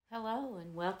Hello,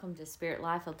 and welcome to Spirit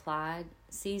Life Applied,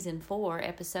 Season 4,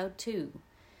 Episode 2.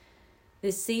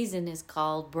 This season is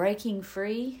called Breaking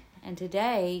Free, and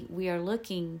today we are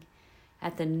looking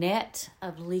at the net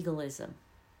of legalism.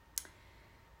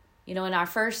 In our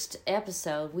first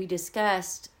episode, we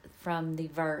discussed from the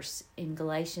verse in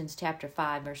Galatians chapter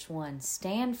 5, verse 1,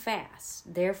 "Stand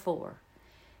fast, therefore,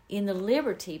 in the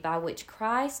liberty by which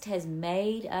Christ has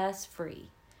made us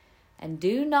free, and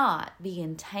do not be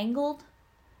entangled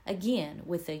again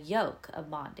with the yoke of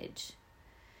bondage."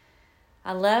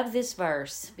 I love this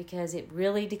verse because it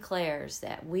really declares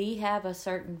that we have a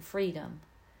certain freedom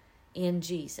in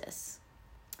Jesus.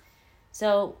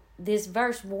 So this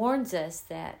verse warns us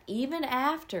that even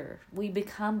after we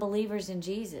become believers in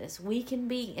Jesus, we can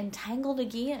be entangled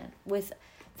again with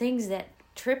things that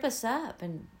trip us up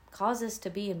and cause us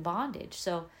to be in bondage.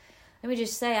 So let me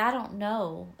just say, I don't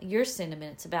know your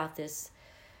sentiments about this,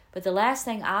 but the last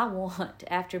thing I want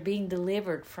after being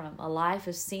delivered from a life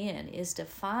of sin is to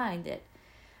find that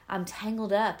I'm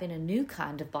tangled up in a new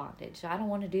kind of bondage. I don't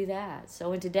want to do that.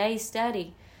 So in today's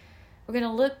study, we're going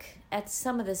to look at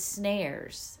some of the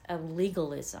snares of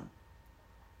legalism.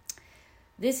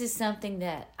 This is something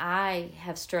that I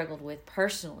have struggled with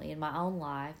personally in my own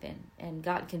life and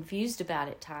gotten confused about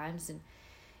at times. And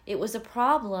it was a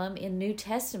problem in New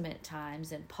Testament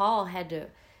times, and Paul had to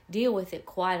deal with it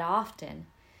quite often.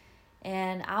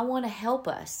 And I want to help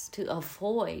us to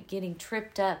avoid getting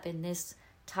tripped up in this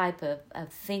type of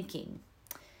thinking.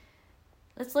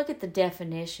 Let's look at the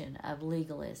definition of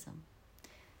legalism.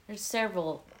 There's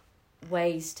several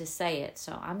ways to say it,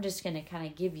 so I'm just going to kind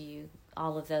of give you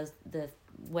all of the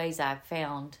ways I've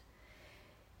found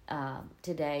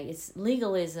today.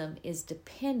 Legalism is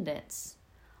dependence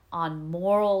on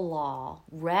moral law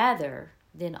rather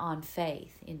than on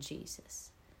faith in Jesus.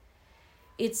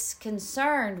 It's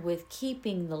concerned with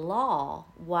keeping the law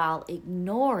while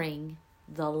ignoring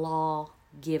the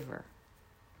lawgiver.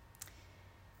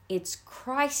 It's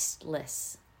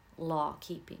Christless law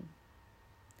keeping.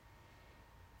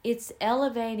 It's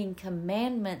elevating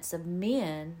commandments of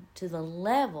men to the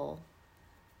level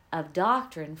of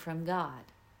doctrine from God.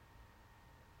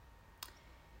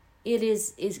 It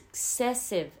is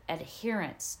excessive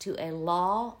adherence to a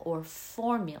law or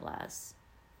formulas.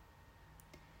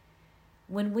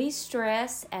 When we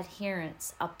stress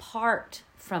adherence apart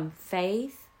from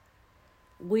faith,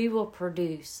 we will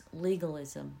produce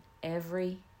legalism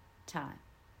every time.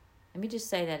 Let me just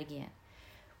say that again.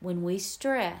 When we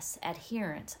stress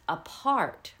adherence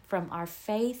apart from our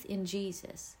faith in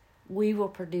Jesus, we will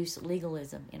produce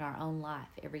legalism in our own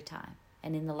life every time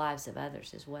and in the lives of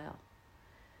others as well.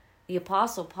 The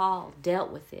Apostle Paul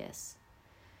dealt with this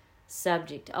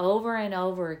subject over and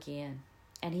over again,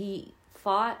 and he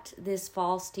fought this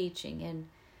false teaching, and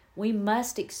we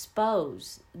must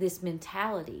expose this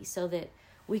mentality so that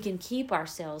we can keep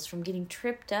ourselves from getting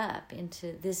tripped up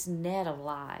into this net of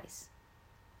lies.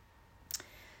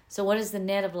 So what does the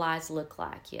net of lies look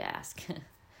like, you ask? Well,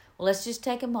 let's just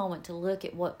take a moment to look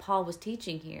at what Paul was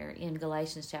teaching here in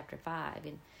Galatians chapter 5.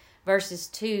 In verses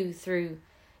 2 through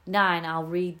 9, I'll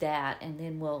read that and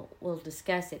then we'll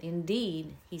discuss it.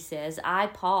 "Indeed," he says, "I,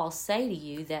 Paul, say to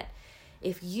you that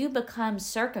if you become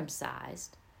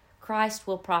circumcised, Christ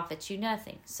will profit you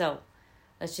nothing." So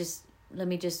let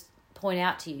me just point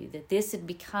out to you that this had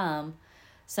become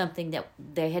something that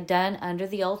they had done under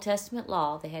the Old Testament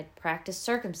law. They had practiced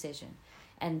circumcision,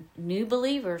 and new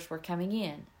believers were coming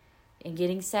in and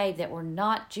getting saved that were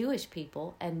not Jewish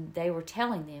people, and they were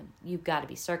telling them, "You've got to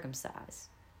be circumcised."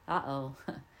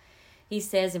 He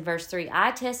says in verse 3,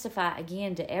 "I testify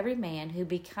again to every man who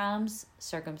becomes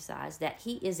circumcised that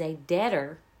he is a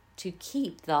debtor to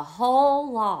keep the whole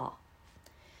law.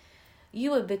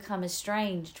 You have become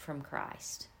estranged from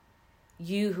Christ.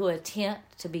 You who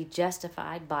attempt to be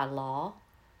justified by law,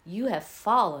 you have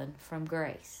fallen from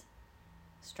grace."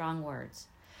 Strong words.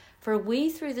 "For we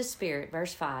through the Spirit,"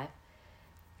 verse 5,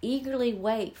 "eagerly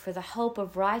wait for the hope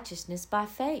of righteousness by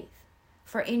faith.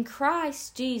 For in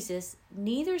Christ Jesus,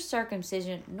 neither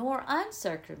circumcision nor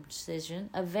uncircumcision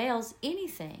avails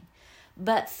anything,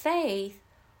 but faith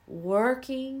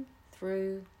working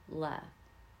through love."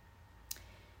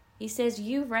 He says,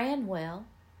 "You ran well.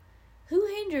 Who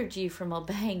hindered you from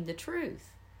obeying the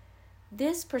truth?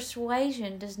 This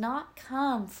persuasion does not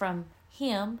come from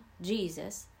him,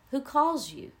 Jesus, who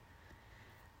calls you.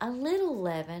 A little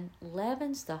leaven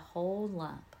leavens the whole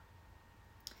lump."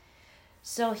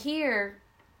 So here,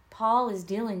 Paul is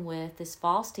dealing with this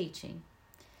false teaching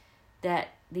that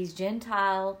these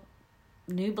Gentile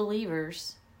new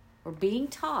believers were being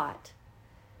taught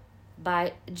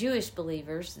by Jewish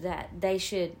believers that they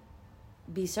should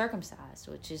be circumcised,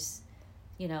 which is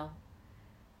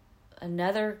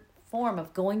another form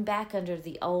of going back under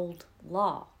the old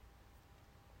law.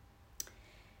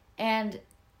 And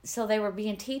so they were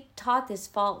being taught this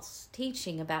false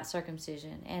teaching about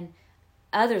circumcision and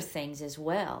other things as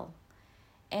well.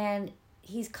 And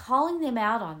he's calling them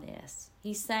out on this.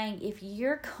 He's saying, if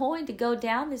you're going to go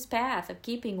down this path of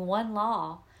keeping one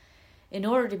law in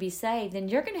order to be saved, then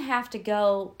you're going to have to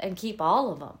go and keep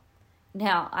all of them.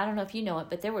 Now, I don't know if you know it,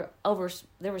 but there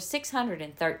were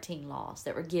 613 laws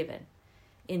that were given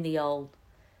in the Old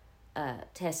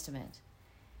Testament.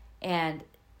 And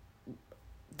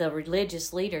the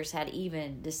religious leaders had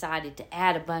even decided to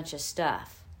add a bunch of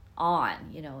stuff on,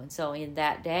 and so in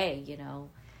that day,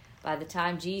 by the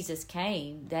time Jesus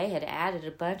came, they had added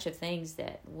a bunch of things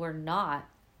that were not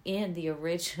in the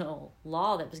original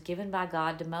law that was given by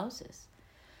God to Moses.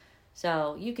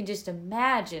 So you can just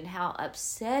imagine how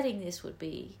upsetting this would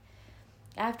be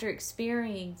after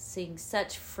experiencing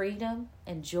such freedom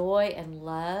and joy and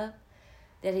love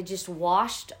that had just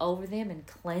washed over them and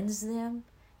cleansed them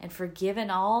and forgiven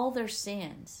all their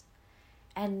sins.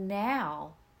 And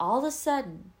now, all of a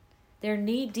sudden, they're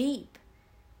knee-deep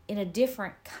in a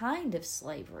different kind of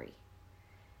slavery.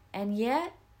 And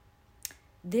yet,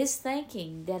 this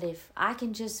thinking that if I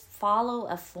can just follow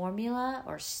a formula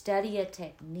or study a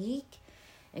technique,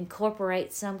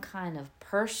 incorporate some kind of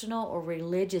personal or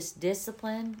religious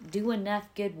discipline, do enough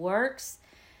good works,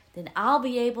 then I'll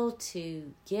be able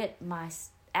to get my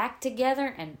act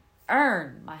together and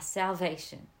earn my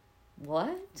salvation.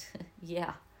 What?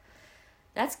 Yeah.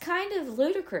 That's kind of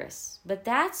ludicrous, but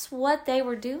that's what they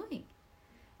were doing.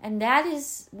 And that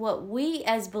is what we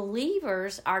as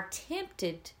believers are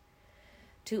tempted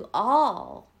to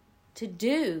all to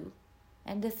do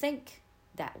and to think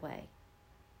that way.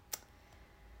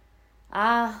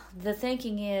 The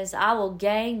thinking is, I will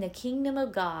gain the kingdom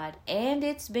of God and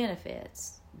its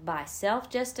benefits by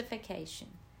self-justification,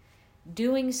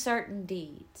 doing certain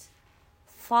deeds,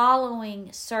 following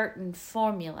certain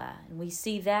formula. And we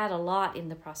see that a lot in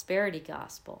the prosperity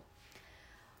gospel.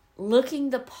 Looking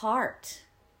the part.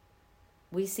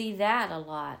 We see that a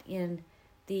lot in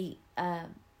the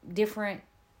different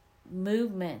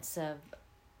movements of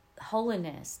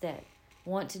holiness that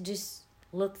want to just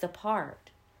look the part.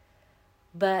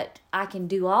 But I can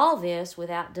do all this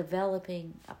without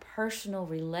developing a personal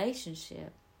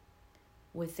relationship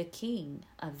with the king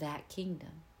of that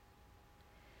kingdom.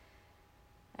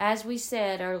 As we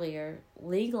said earlier,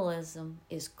 legalism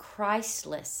is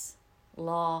Christless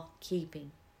law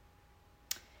keeping.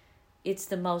 It's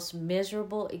the most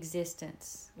miserable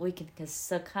existence we can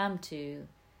succumb to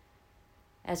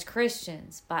as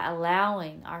Christians by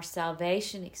allowing our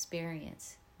salvation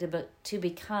experience to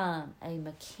become a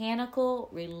mechanical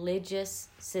religious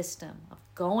system of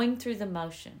going through the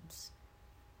motions.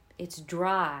 It's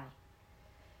dry.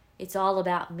 It's all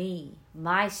about me,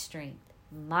 my strength,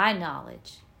 my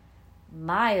knowledge,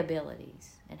 my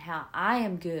abilities, and how I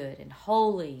am good and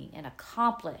holy and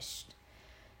accomplished.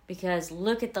 Because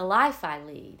look at the life I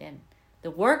lead and the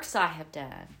works I have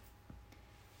done.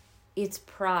 It's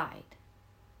pride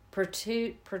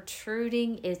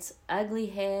protruding its ugly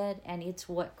head, and it's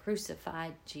what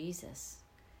crucified Jesus.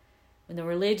 When the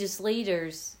religious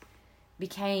leaders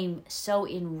became so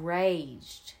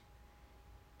enraged,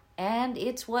 and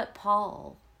it's what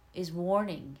Paul is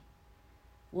warning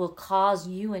will cause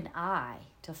you and I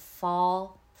to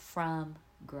fall from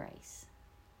grace.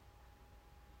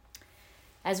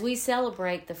 As we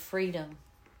celebrate the freedom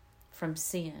from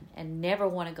sin and never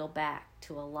want to go back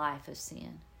to a life of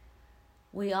sin,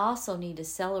 we also need to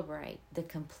celebrate the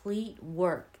complete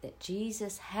work that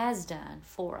Jesus has done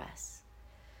for us.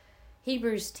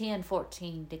 Hebrews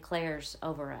 10:14 declares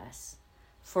over us,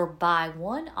 "For by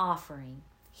one offering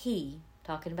he,"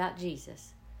 talking about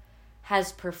Jesus,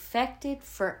 "has perfected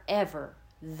forever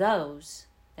those,"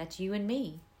 that's you and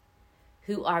me,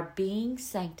 "who are being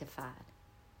sanctified."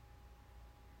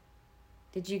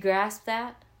 Did you grasp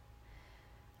that?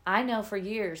 I know for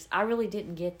years I really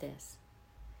didn't get this.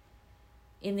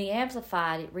 In the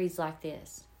Amplified, it reads like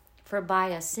this: "For by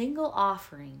a single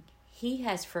offering, he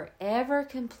has forever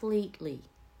completely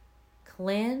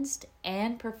cleansed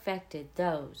and perfected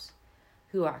those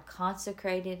who are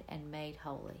consecrated and made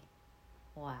holy."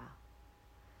 Wow.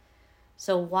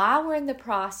 So while we're in the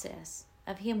process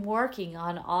of him working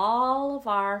on all of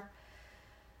our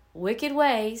wicked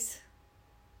ways,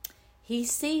 he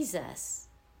sees us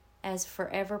as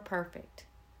forever perfect.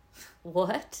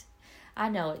 What? I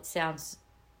know it sounds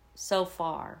so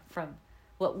far from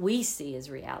what we see as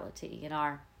reality in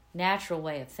our natural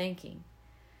way of thinking.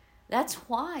 That's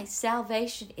why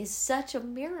salvation is such a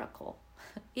miracle.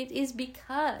 It is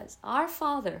because our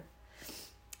Father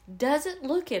doesn't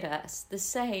look at us the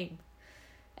same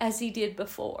as He did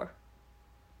before,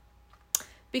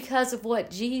 because of what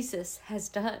Jesus has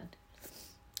done.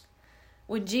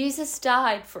 When Jesus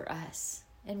died for us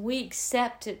and we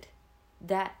accepted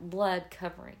that blood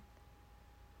covering,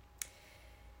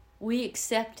 we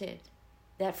accepted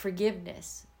that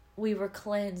forgiveness. We were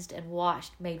cleansed and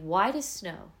washed, made white as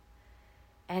snow,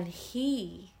 and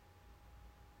He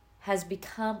has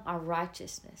become our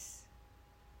righteousness.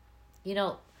 You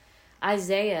know,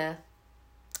 Isaiah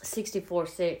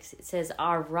 64:6, it says,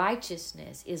 our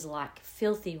righteousness is like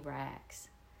filthy rags.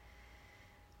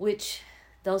 Which,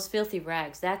 those filthy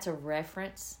rags, that's a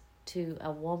reference to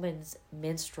a woman's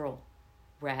menstrual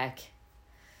rag.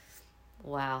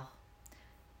 Wow.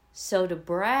 So to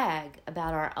brag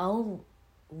about our own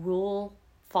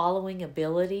rule-following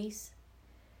abilities,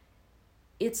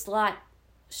 it's like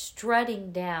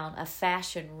strutting down a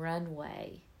fashion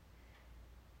runway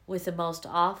with the most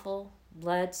awful,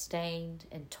 blood-stained,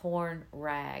 and torn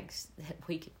rags that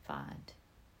we could find.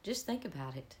 Just think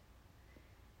about it.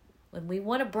 When we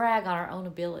want to brag on our own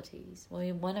abilities, when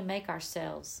we want to make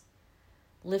ourselves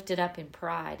lifted up in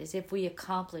pride, as if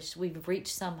we've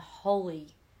reached some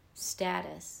holy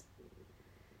status,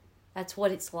 that's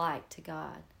what it's like to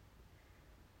God.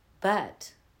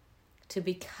 But to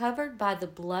be covered by the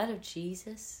blood of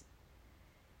Jesus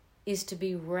is to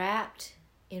be wrapped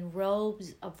in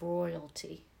robes of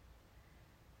royalty.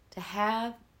 To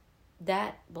have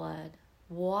that blood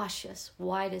wash us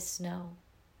white as snow.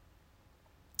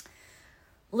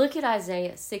 Look at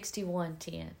Isaiah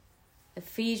 61:10,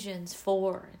 Ephesians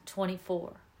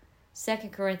 4:24, 2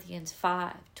 Corinthians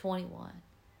 5:21,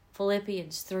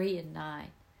 Philippians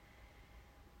 3:9.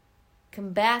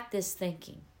 Combat this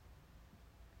thinking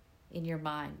in your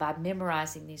mind by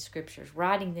memorizing these scriptures,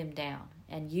 writing them down,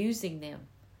 and using them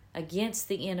against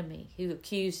the enemy who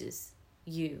accuses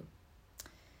you.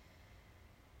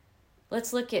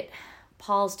 Let's look at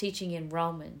Paul's teaching in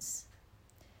Romans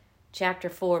chapter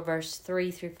 4, verse 3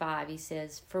 through 5. He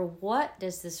says, for what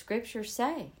does the scripture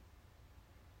say?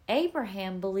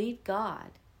 Abraham believed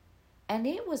God, and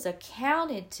it was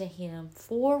accounted to him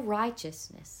for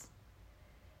righteousness.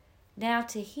 Now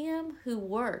to him who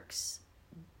works,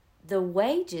 the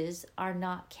wages are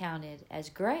not counted as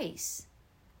grace,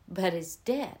 but as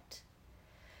debt.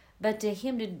 But to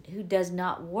him who does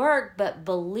not work, but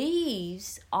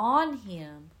believes on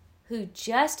Him who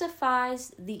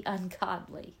justifies the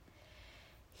ungodly,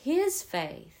 his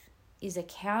faith is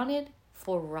accounted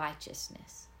for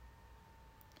righteousness.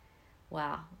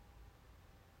 Wow.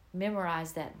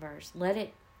 Memorize that verse. Let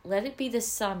it be the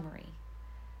summary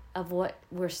of what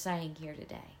we're saying here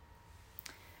today.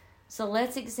 So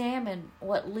let's examine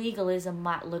what legalism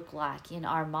might look like in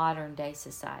our modern day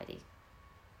society.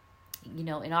 You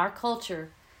know, in our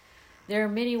culture, there are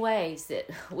many ways that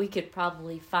we could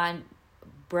probably find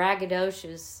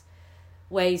braggadocious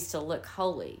ways to look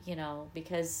holy, you know,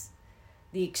 because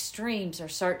the extremes are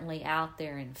certainly out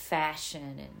there in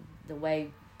fashion and the way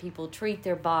people treat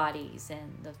their bodies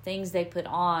and the things they put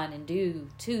on and do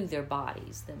to their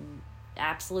bodies. The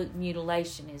absolute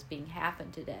mutilation is being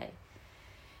happened today.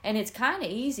 And it's kind of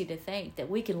easy to think that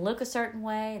we can look a certain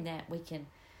way and that we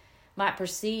might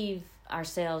perceive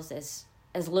ourselves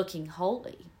as looking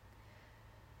holy.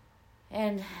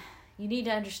 And you need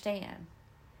to understand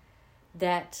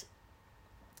that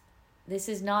this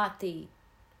is not the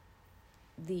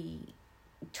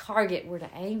target we're to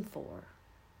aim for,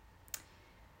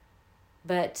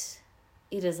 but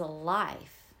it is a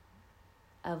life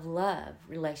of love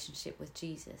relationship with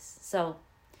Jesus. So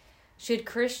should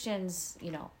Christians,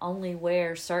 only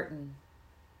wear certain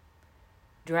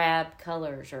drab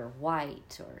colors or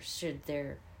white, or should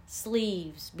their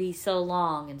sleeves be so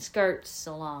long and skirts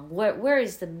so long? Where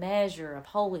is the measure of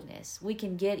holiness? We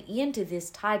can get into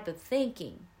this type of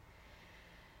thinking.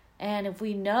 And if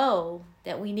we know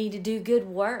that we need to do good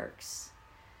works,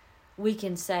 we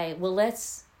can say, well,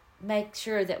 let's make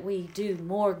sure that we do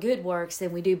more good works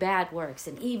than we do bad works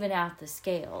and even out the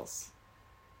scales.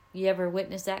 You ever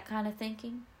witness that kind of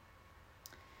thinking?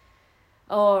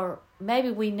 Or maybe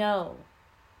we know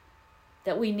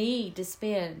that we need to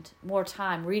spend more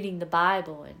time reading the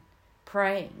Bible and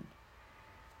praying.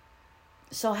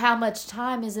 So how much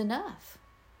time is enough?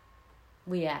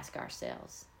 We ask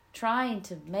ourselves, trying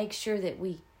to make sure that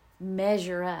we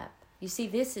measure up. You see,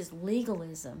 this is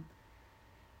legalism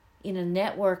in a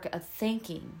network of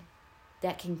thinking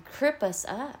that can trip us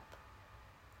up.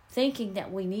 Thinking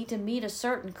that we need to meet a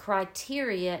certain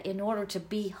criteria in order to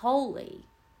be holy.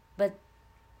 But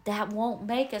that won't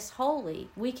make us holy.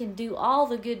 We can do all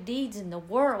the good deeds in the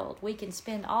world. We can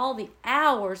spend all the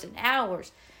hours and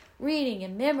hours reading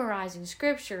and memorizing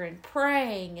scripture and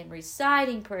praying and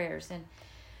reciting prayers and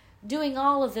doing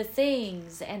all of the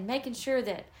things and making sure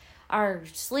that our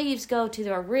sleeves go to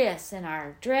our wrists and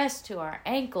our dress to our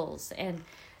ankles and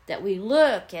that we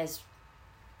look as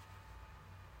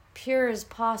pure as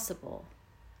possible.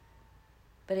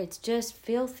 But it's just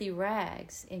filthy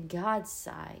rags in God's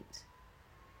sight.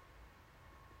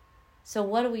 So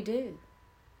what do?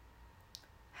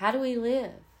 How do we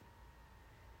live?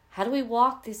 How do we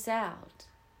walk this out?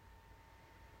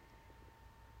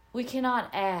 We cannot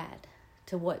add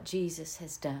to what Jesus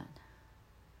has done.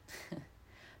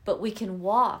 But we can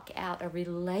walk out a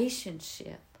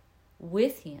relationship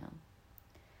with Him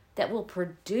that will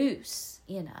produce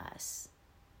in us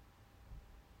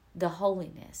the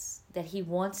holiness that He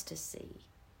wants to see.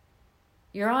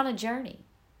 You're on a journey.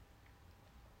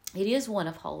 It is one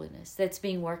of holiness that's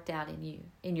being worked out in you,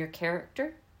 in your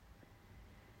character.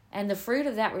 And the fruit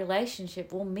of that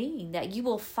relationship will mean that you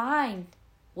will find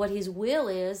what His will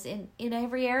is in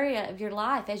every area of your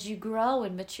life as you grow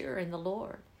and mature in the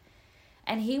Lord.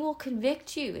 And He will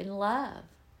convict you in love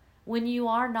when you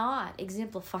are not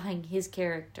exemplifying His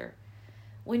character.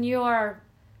 When you are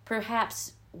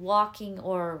perhaps walking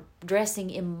or dressing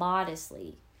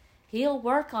immodestly, He'll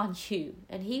work on you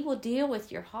and He will deal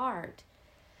with your heart.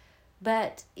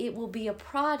 But it will be a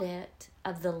product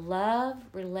of the love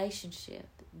relationship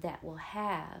that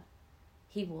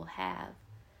He will have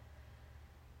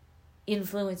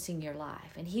influencing your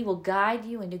life. And He will guide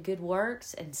you into good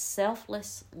works and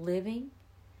selfless living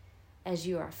as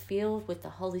you are filled with the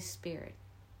Holy Spirit.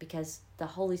 Because the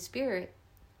Holy Spirit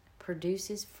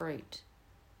produces fruit.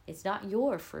 It's not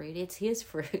your fruit, it's His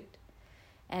fruit.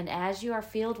 And as you are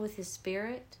filled with His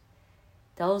Spirit,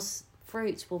 those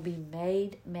fruits will be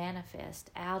made manifest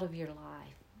out of your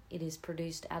life. It is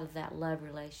produced out of that love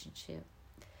relationship.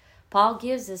 Paul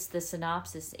gives us the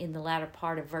synopsis in the latter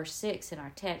part of verse 6 in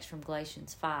our text from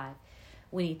Galatians 5,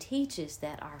 when he teaches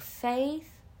that our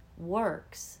faith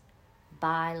works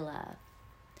by love.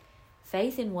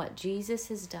 Faith in what Jesus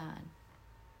has done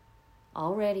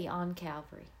already on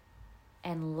Calvary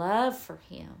and love for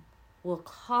Him will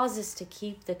cause us to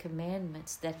keep the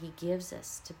commandments that He gives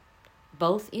us, to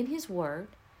both in His Word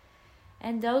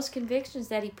and those convictions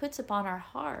that He puts upon our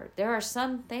heart. There are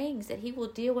some things that He will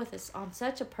deal with us on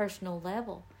such a personal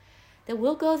level that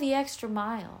we'll go the extra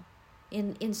mile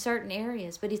in certain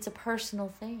areas, but it's a personal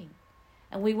thing.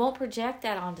 And we won't project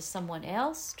that onto someone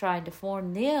else, trying to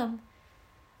form them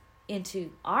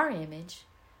into our image,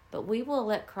 but we will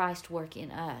let Christ work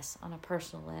in us on a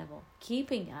personal level,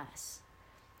 keeping us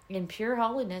in pure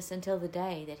holiness until the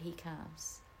day that He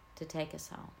comes to take us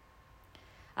home.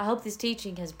 I hope this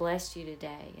teaching has blessed you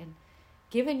today and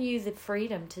given you the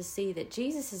freedom to see that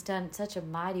Jesus has done such a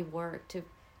mighty work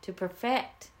to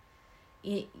perfect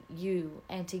you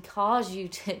and to cause you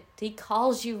He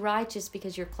calls you righteous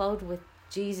because you're clothed with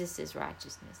Jesus'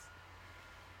 righteousness.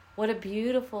 What a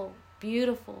beautiful,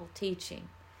 beautiful teaching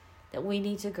that we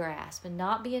need to grasp and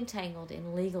not be entangled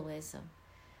in legalism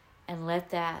and let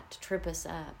that trip us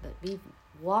up, but be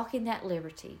walk in that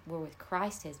liberty wherewith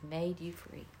Christ has made you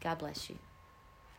free. God bless you.